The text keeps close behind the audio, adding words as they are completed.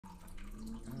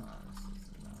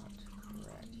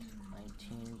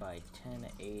19 by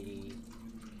 1080,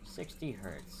 60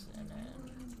 hertz, and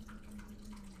then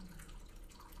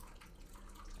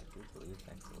I do believe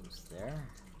that goes there.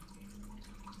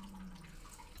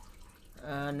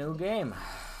 New game.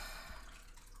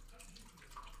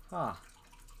 Huh.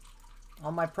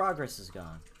 All my progress is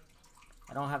gone.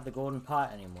 I don't have the golden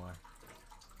pot anymore.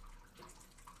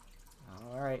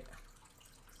 Alright.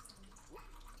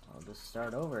 I'll just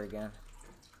start over again.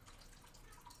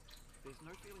 There's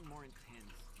no feeling more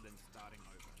intense than starting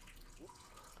over.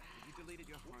 If you deleted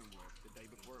your homework the day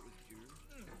before it was due,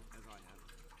 as I have,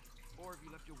 or if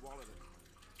you left your wallet at home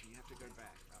and you have to go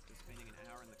back after spending an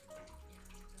hour in the community.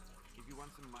 If you won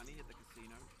some money at the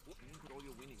casino and then put all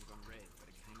your winnings on red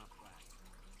but it came up flat.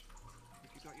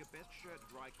 If you got your best shirt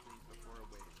dry cleaned before a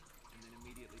wedding and then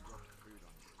immediately dropped food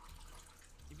on it.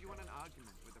 If you won an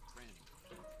argument with a friend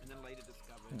and then later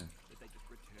discovered that they just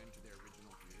returned to their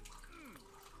original views.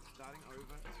 Starting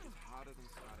over is harder than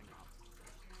starting up.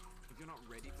 If you're not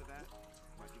ready for that,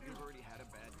 like if you've already had a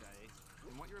bad day,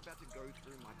 then what you're about to go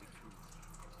through might be too much.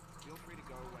 Feel free to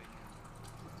go away now.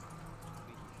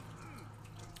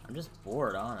 I'm just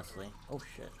bored, honestly. Oh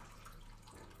shit.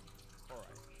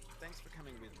 Alright, thanks for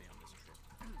coming with me on this trip.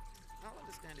 I'll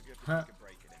understand if you have to take a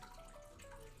break at any point.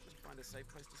 Just find a safe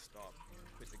place to stop and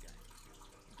quit the game.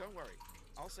 Don't worry,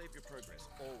 I'll save your progress,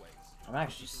 always. I'm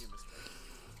actually...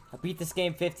 I beat this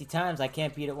game 50 times. I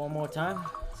can't beat it one more time.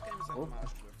 This game is a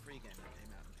homage to a free game that came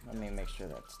out in 2000. Let me make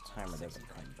sure that timer doesn't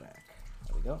come back.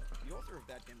 There we go. The author of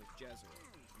that game was Jazero,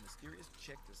 a mysterious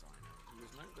Czech designer who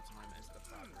was known at the time as the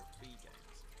father of B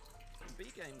games. And B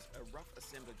games are rough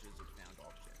assemblages of found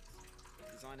objects.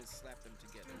 Designers slap them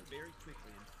together very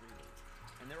quickly and freely,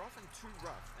 and they're often too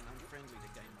rough and unfriendly to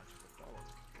gain much of a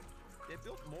following. They're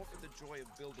built more for the joy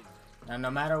of building them. And no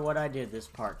matter what I did,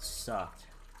 this part sucked.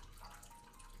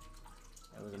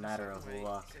 It was a matter of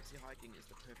luck. Sexy Hiking is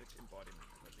the perfect embodiment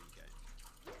of a B game.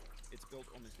 It's built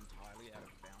almost entirely out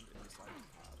of bound and recycled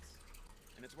parts,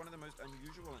 and it's one of the most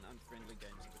unusual and unfriendly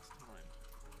games of its time.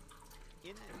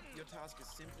 In it, your task is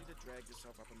simply to drag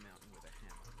yourself up a mountain with a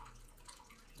hammer.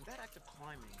 And that act of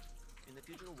climbing, in the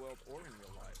digital world or in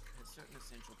real life, has certain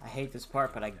essential... I hate this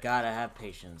part, but I gotta have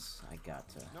patience. I got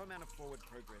to. No amount of forward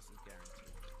progress is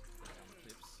guaranteed. Some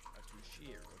cliffs are too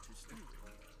sheer or too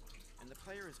slippery, and the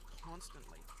player is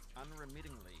constantly,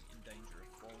 unremittingly in danger of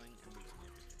falling and losing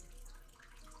everything.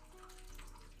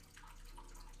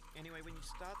 Anyway, when you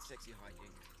start Sexy Hiking,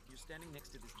 you're standing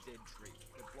next to this dead tree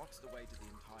that blocks the way to the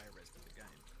entire rest of the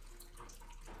game.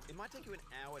 It might take you an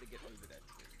hour to get over that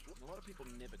tree, and a lot of people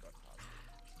never got past it.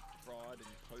 Prod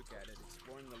and poke at it,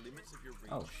 exploring the limits of your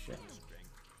reach and your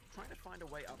strength, trying to find a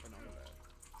way up and over.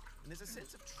 And there's a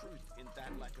sense of truth in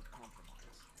that lack of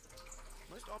compromise.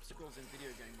 Most obstacles in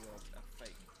video game worlds are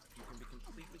fake. You can be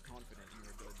completely confident in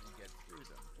your ability to get through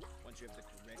them once you have the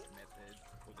correct method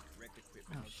or the correct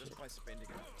equipment, or just by spending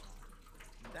enough time.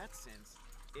 In that sense,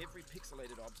 every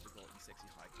pixelated obstacle in Sexy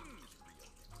Hiking is real.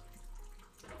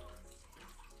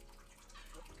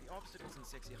 The obstacles in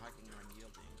Sexy Hiking are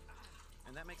unyielding,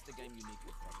 and that makes the game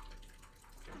uniquely frustrating.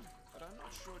 But I'm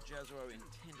not sure Jazero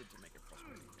intended to make a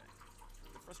frustrating game.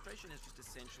 The frustration is just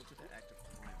essential to the act of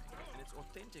climbing, and it's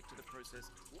authentic to the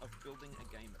process of building a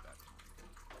game about climbing.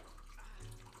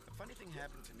 A funny thing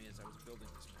happened to me as I was building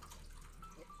this mountain.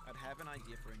 I'd have an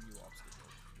idea for a new obstacle,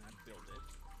 and I'd build it,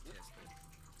 test it,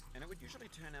 and it would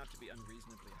usually turn out to be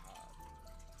unreasonably hard.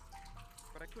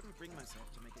 But I couldn't bring myself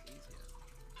to make it easier.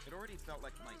 It already felt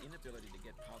like my inability to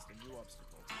get past a new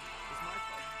obstacle was my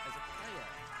fault as a player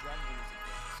rather than as a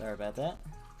player. Sorry about that.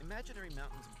 Imaginary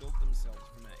mountains build themselves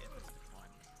from our efforts to climb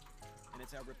them, and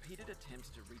it's our repeated attempts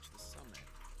to reach the summit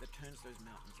that turns those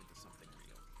mountains into something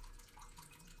real.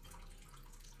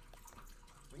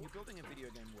 When you're building a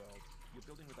video game world, you're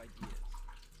building with ideas,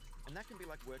 and that can be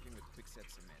like working with quickset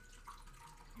cement.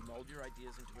 You mold your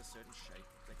ideas into a certain shape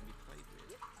that can be played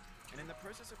with, and in the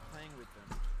process of playing with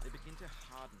them, they begin to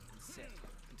harden and set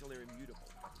until they're immutable,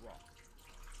 like rock.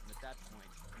 And at that point,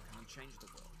 you can't change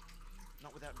the world,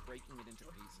 not without breaking it into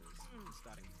pieces and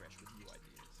starting fresh with new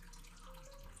ideas.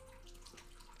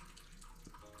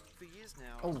 For years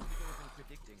now, people have been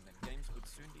predicting that games would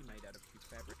soon be made out of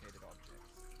prefabricated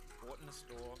objects, bought in a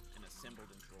store and assembled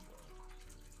into a world.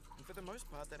 And for the most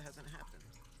part, that hasn't happened,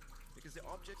 because the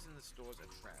objects in the stores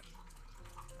are trash.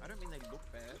 I don't mean they look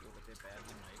bad or that they're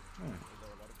badly made,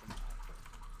 although a lot of them are.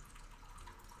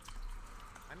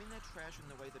 I mean they're trash in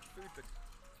the way that food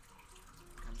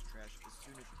becomes trash as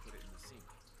soon as you put it in the sink.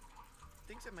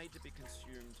 Things are made to be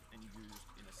consumed and used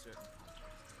in a certain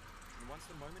context, and once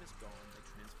the moment is gone, they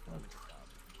transform into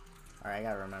garbage. Alright, I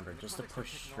gotta remember, just to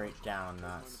push straight down,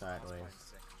 not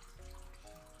sideways.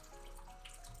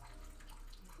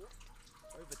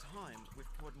 over time,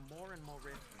 we've poured more and more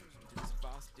refuse into this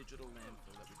vast digital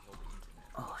landfill that we call the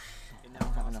internet. Oh shit, It I now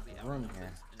don't have enough vastly room outnumbers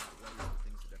here. and outweighs the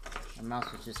things that are fresh. My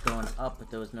mouse was just going up, but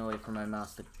there was no way for my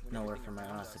mouse to, When nowhere everything for my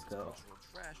around mouse us to is go. cultural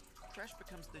trash, trash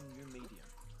becomes the new medium,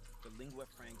 the lingua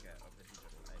franca of the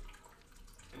digital age.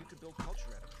 You could build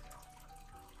culture out of trash,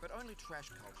 but only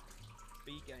trash culture.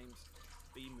 B games,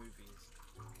 B movies,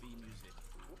 B music,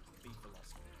 B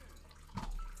philosophy.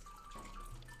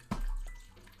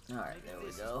 Alright, there we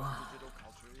This is go. what digital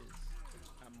culture is.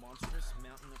 A monstrous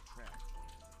mountain of trash.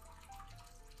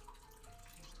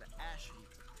 The ash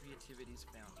heap of creativity's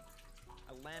fountain.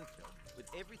 A landfill with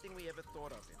everything we ever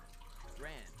thought of in it.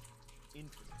 Grand,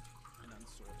 infinite, and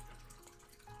unsorted.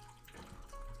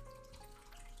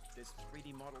 There's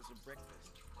 3D models of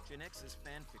breakfast. Gen X's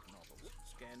fanfic novels.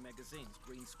 Scan magazines,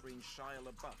 green screen Shia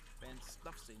LaBeouf, banned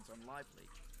stuff scenes on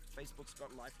LiveLeak. Facebook's got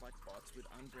lifelike bots with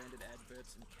unbranded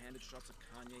adverts and candid shots of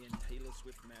Kanye and Taylor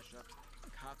Swift mashups,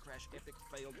 car crash epic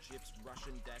failed chips,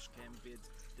 Russian dashcam vids,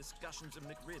 discussions of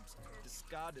McRibs,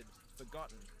 discarded,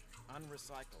 forgotten,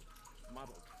 unrecycled,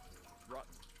 muddled,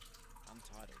 rotten,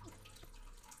 untitled.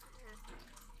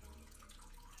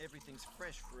 Everything's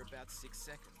fresh for about 6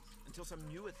 seconds, until some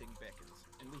newer thing beckons,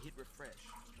 and we hit refresh.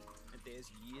 And there's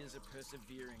years of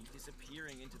persevering,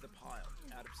 disappearing into the pile,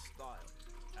 out of style,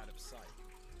 out of sight.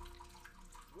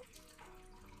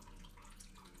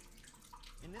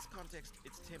 In this context,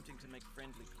 it's tempting to make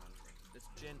friendly content that's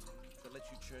gentle, that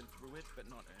lets you churn through it but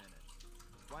not earn it.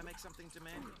 Why make something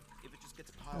demanding if it just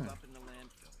gets piled up in the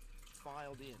landfill,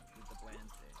 filed in with the bland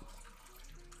things?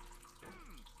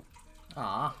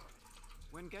 Ah,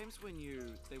 When games were new,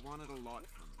 they wanted a lot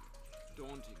from you.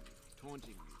 Daunting you,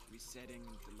 taunting you, resetting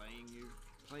and delaying you.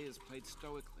 Players played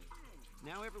stoically.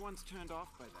 Now everyone's turned off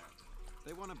by that.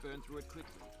 They want to burn through it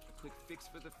quickly. A quick fix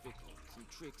for the fickle, some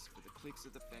tricks for the clicks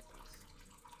of the feckless.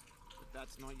 But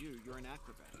that's not you, you're an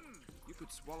acrobat. You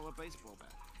could swallow a baseball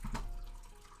bat.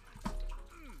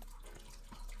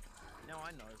 Now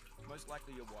I know, most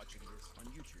likely you're watching this on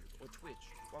YouTube or Twitch,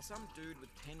 while some dude with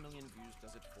 10 million views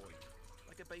does it for you.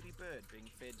 Like a baby bird being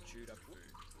fed chewed up food.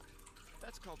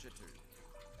 That's culture too.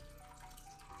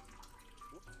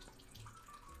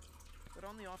 But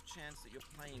on the off chance that you're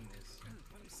playing this,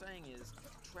 what I'm saying is,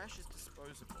 trash is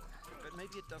disposable, but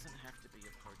maybe it doesn't have to be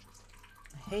a purchase.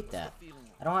 I hate that. What's the feeling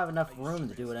like? I don't have enough Are you room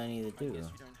to do stressed? what I need to I do. guess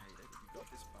you don't hate it if you got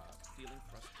this far, feeling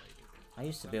frustrated. I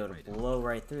used to be able to Celebrated. blow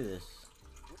right through this.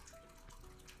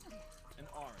 An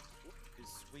orange is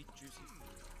sweet, juicy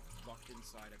food locked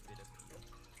inside a bitter peel.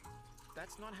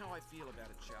 That's not how I feel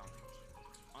about a challenge.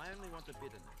 I only want the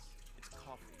bitterness. It's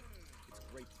coffee. It's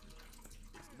grapefruit.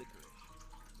 It's licorice.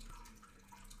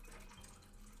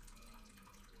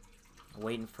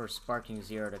 Waiting for Sparking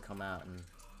Zero to come out, and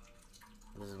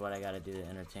this is what I gotta do to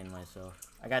entertain myself.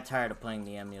 I got tired of playing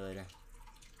the emulator.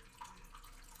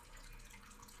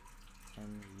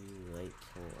 Emulator.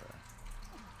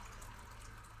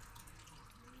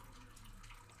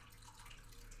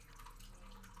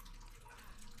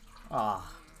 Ah,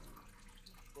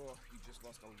 Oh, you just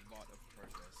lost a lot of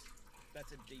progress.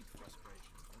 That's a deep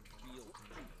frustration. A real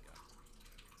pain in the gut.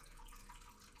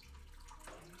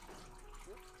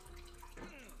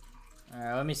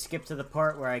 alright, let me skip to the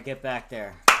part where I get back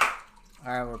there.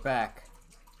 Alright, we're back.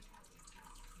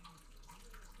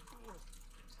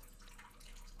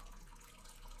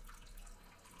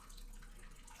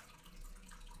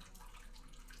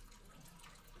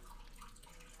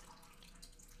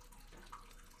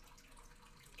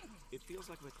 It feels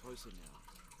like we're closer now.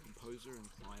 Composer and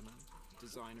climber,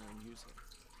 designer and user.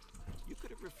 You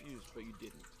could have refused, but you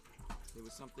didn't. There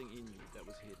was something in you that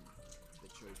was hidden,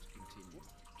 that chose to continue.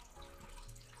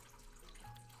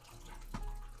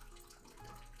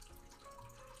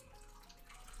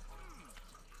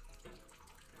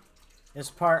 This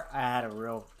part I had a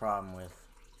real problem with.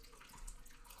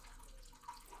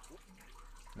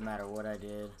 No matter what I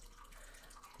did,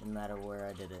 no matter where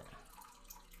I did it.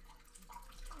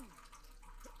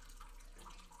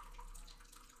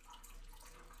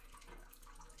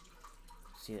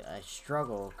 See, I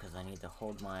struggle because I need to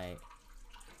hold my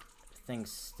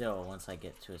things still once I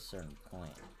get to a certain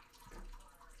point.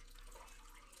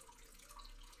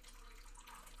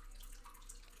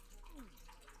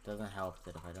 Doesn't help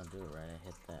that if I don't do it right, I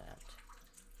hit that.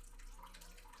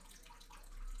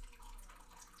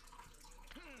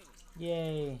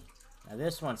 Yay! Now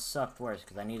this one sucked worse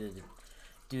because I needed to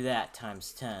do that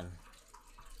times 10.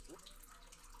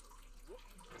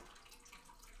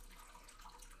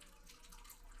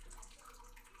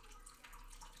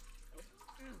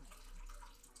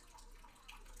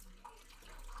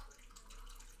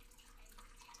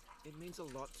 It means a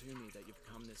lot to me that you've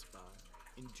come this far.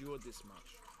 endured this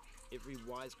much. Every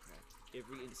wisecrack,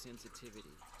 every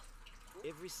insensitivity,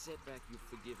 every setback you've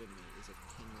forgiven me is a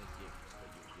kingly gift that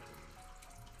you've given me.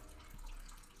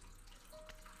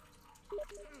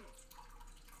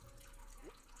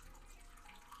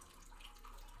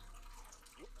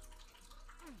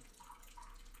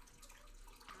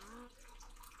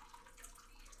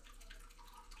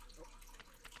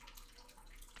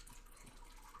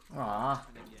 Aww.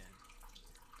 And again,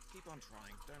 keep on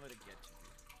trying. Don't let it get to you.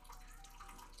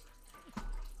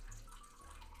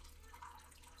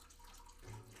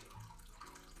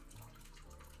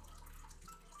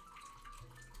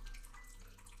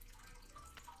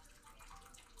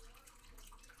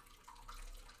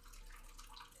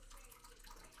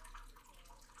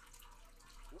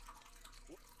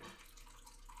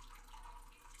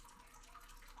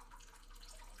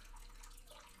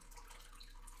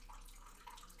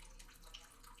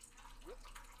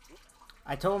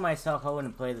 I told myself I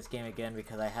wouldn't play this game again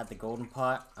because I had the golden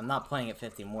pot. I'm not playing it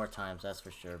 50 more times, that's for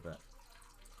sure, but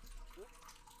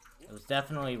it was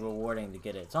definitely rewarding to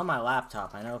get it. It's on my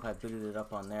laptop. I know if I booted it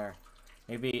up on there,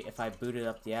 maybe if I booted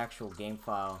up the actual game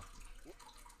file,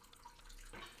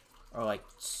 or like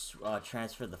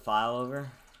transferred the file over,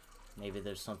 maybe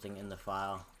there's something in the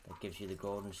file that gives you the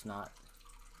golden snot.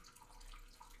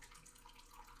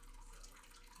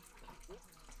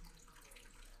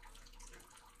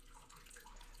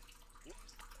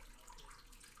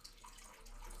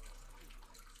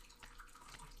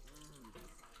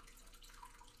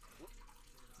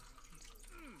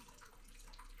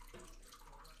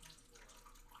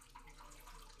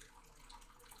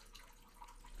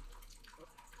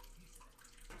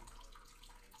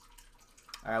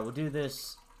 Alright, we'll do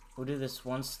this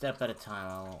one step at a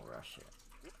time. I won't rush it.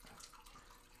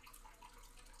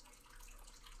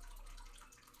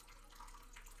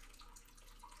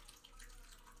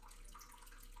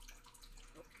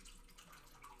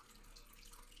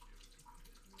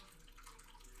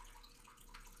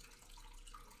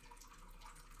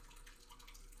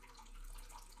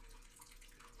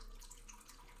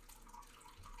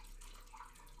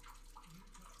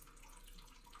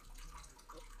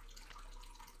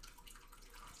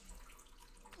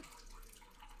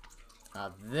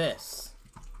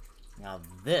 Now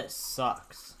this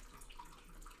sucks.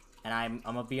 And I'm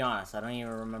gonna be honest, I don't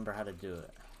even remember how to do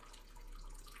it.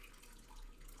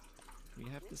 We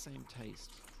have the same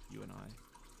taste, you and I.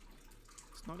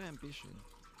 It's not ambition.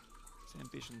 It's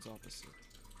ambition's opposite.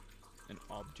 An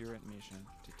obdurate mission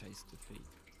to taste defeat.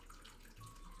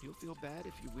 You'll feel bad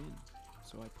if you win,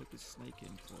 so I put this snake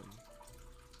in for you.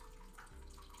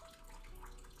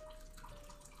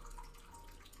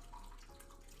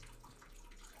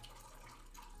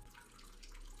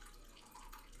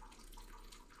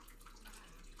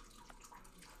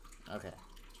 Okay,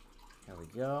 here we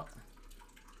go.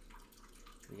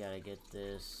 We gotta get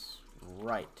this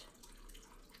right.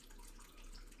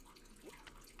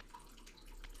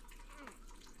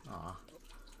 Aw.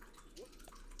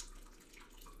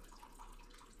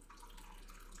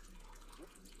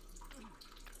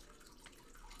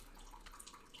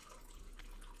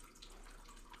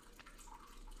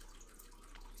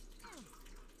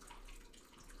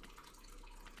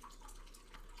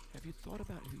 Have you thought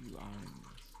about who you are in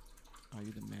this? Are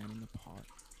you the man in the pot,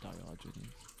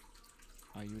 Diogenes?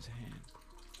 Are you his hand?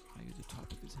 Are you the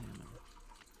top of his hammer?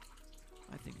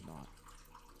 I think not.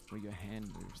 Where your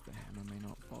hand moves, the hammer may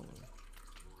not follow,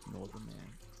 nor the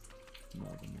man,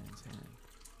 nor the man's hand.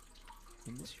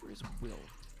 In this you're his will,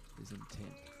 his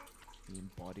intent, the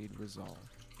embodied resolve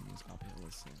in his uphill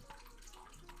ascent.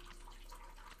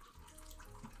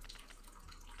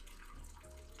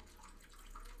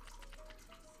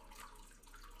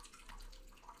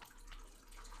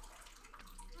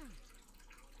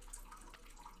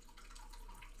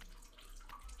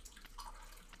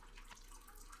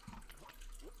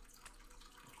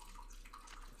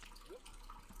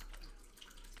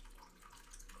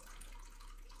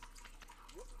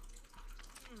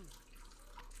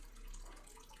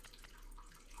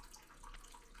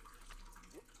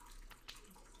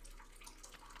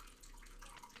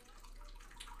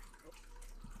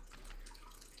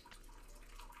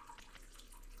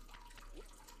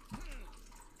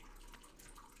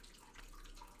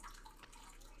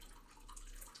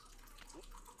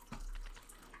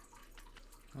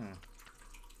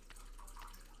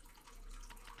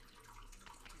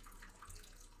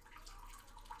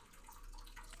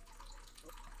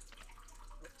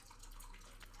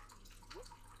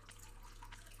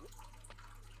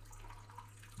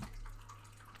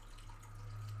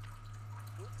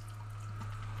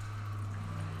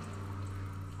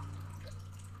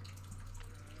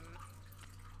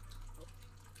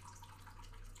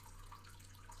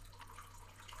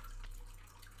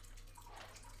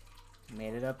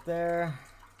 Made it up there.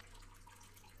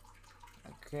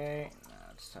 Okay,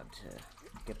 now it's time to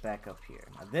get back up here.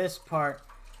 Now this part,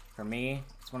 for me,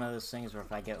 it's one of those things where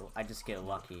if I just get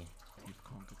lucky. You've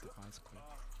conquered the ice cliff,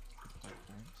 the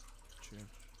platforms, the church,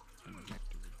 and the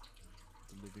rectory,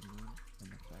 the living room and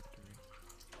the factory,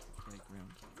 the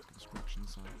playground, the construction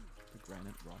site, the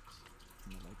granite rocks,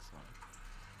 and the lakeside.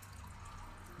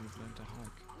 You've learned to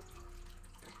hike.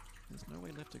 There's no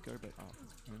way left to go but up,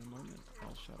 and in a moment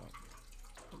I'll shut up.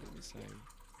 But let me say,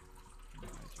 I'm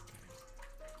glad you came.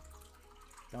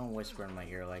 Don't whisper in my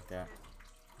ear like that.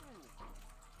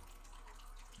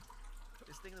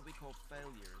 This thing that we call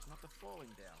failure is not the falling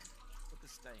down, but the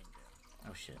staying down.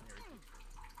 Oh shit.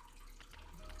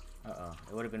 Uh-oh.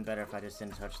 It would have been better if I just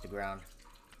didn't touch the ground.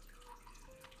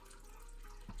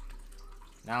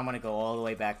 Now I'm gonna go all the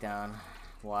way back down.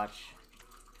 Watch.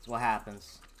 That's what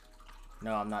happens.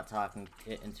 No, I'm not talking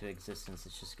it into existence.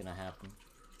 It's just gonna happen.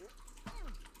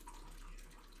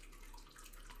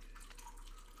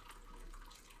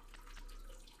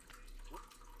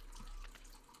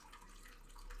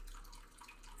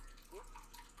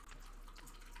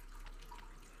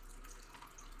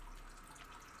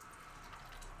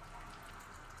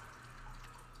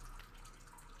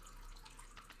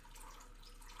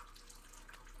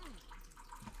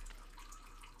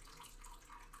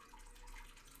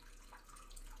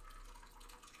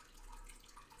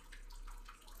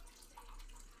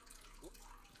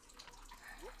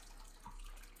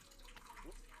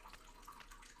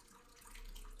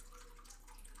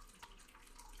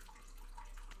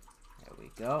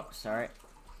 Go. Sorry.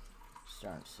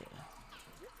 Starting to.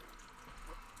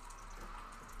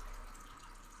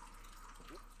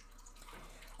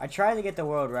 I tried to get the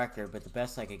world record, but the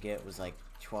best I could get was like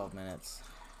 12 minutes.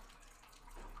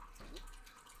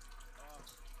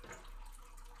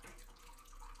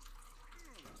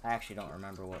 I actually don't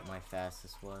remember what my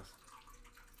fastest was.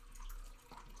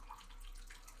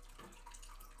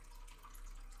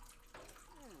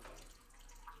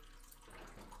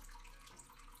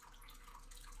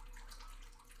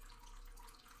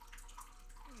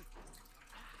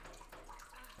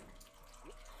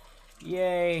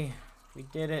 Yay, we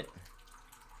did it.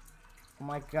 Oh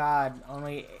my god,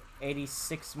 only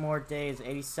 86 more days,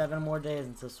 87 more days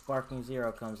until Sparking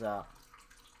Zero comes out.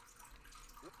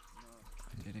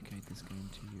 I dedicate this game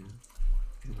to you,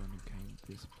 who only came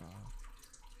this far.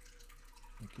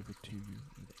 I give it to you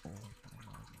with all my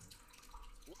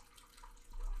love.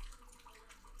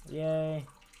 Yay,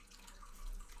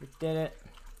 we did it.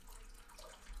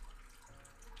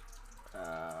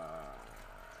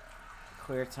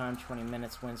 Clear time 20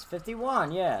 minutes wins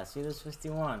 51. Yeah, see, there's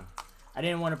 51. I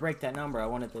didn't want to break that number. I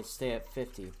wanted to stay at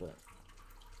 50, but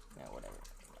yeah, whatever.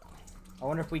 I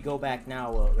wonder if we go back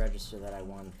now, will it register that I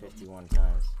won 51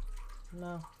 times?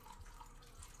 No.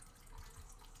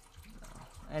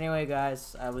 Anyway,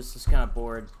 guys, I was just kind of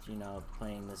bored, you know,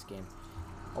 playing this game.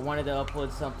 I wanted to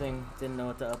upload something, didn't know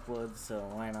what to upload, so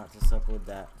why not just upload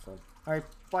that? So, alright,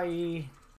 bye!